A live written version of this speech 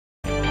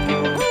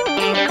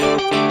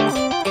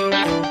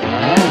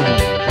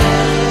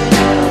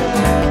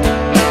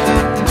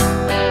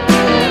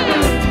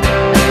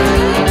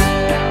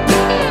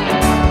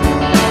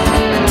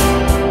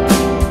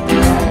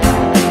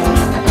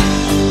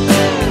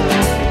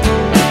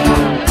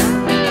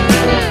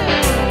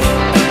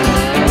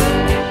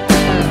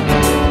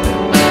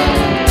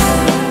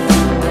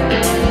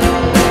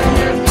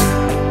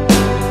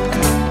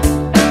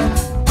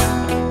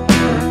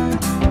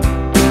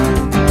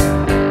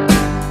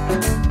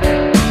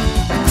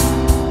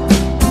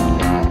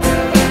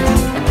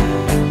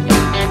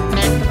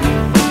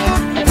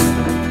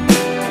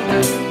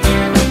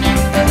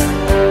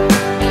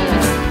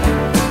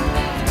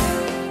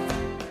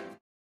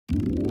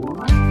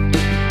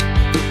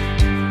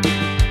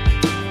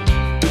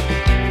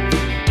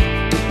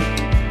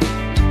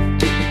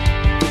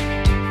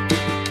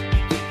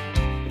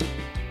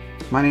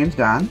My name's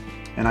Don,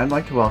 and I'd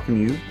like to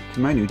welcome you to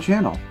my new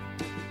channel,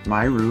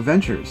 My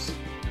RooVentures.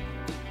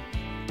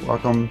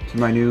 Welcome to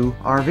my new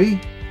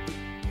RV,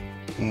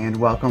 and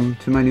welcome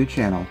to my new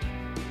channel.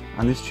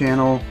 On this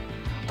channel,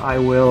 I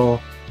will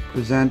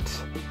present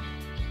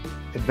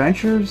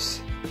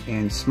adventures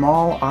in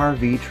small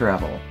RV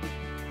travel.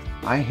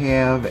 I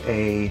have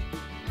a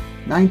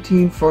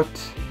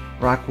 19-foot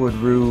Rockwood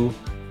Roo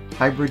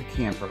hybrid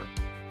camper.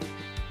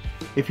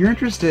 If you're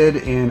interested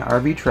in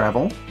RV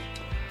travel,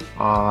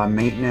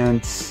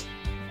 maintenance,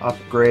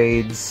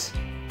 upgrades,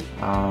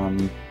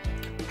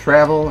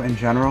 travel in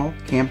general,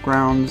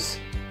 campgrounds,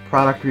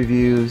 product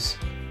reviews,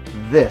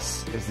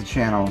 this is the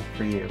channel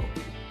for you.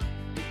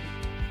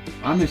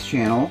 On this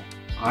channel,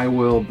 I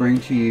will bring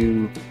to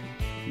you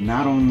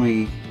not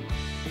only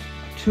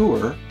a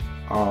tour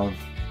of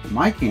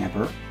my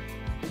camper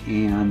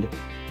and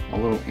a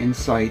little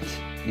insight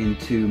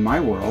into my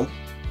world,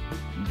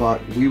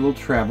 but we will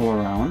travel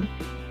around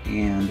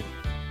and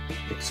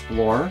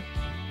explore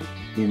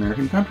the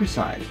American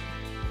countryside.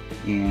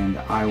 And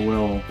I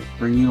will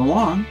bring you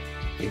along.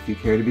 If you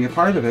care to be a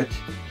part of it,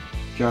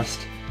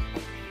 just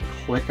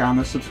click on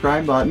the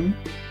subscribe button.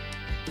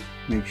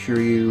 Make sure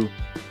you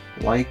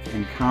like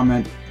and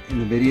comment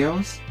in the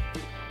videos.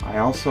 I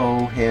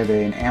also have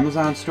an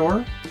Amazon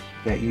store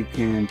that you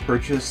can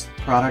purchase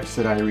products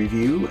that I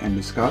review and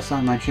discuss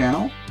on my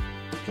channel.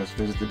 Just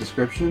visit the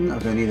description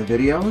of any of the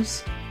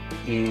videos,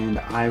 and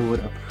I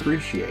would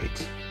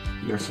appreciate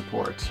your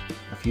support.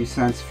 A few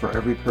cents for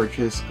every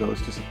purchase goes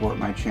to support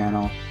my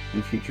channel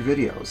and future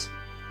videos.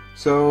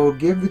 So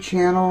give the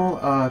channel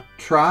a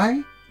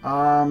try,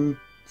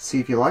 see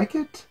if you like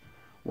it,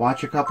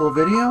 watch a couple of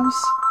videos.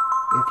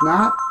 If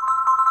not,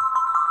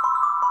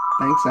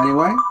 thanks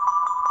anyway.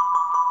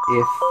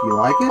 If you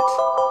like it,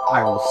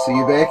 I will see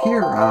you back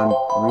here on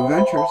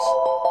RooVentures.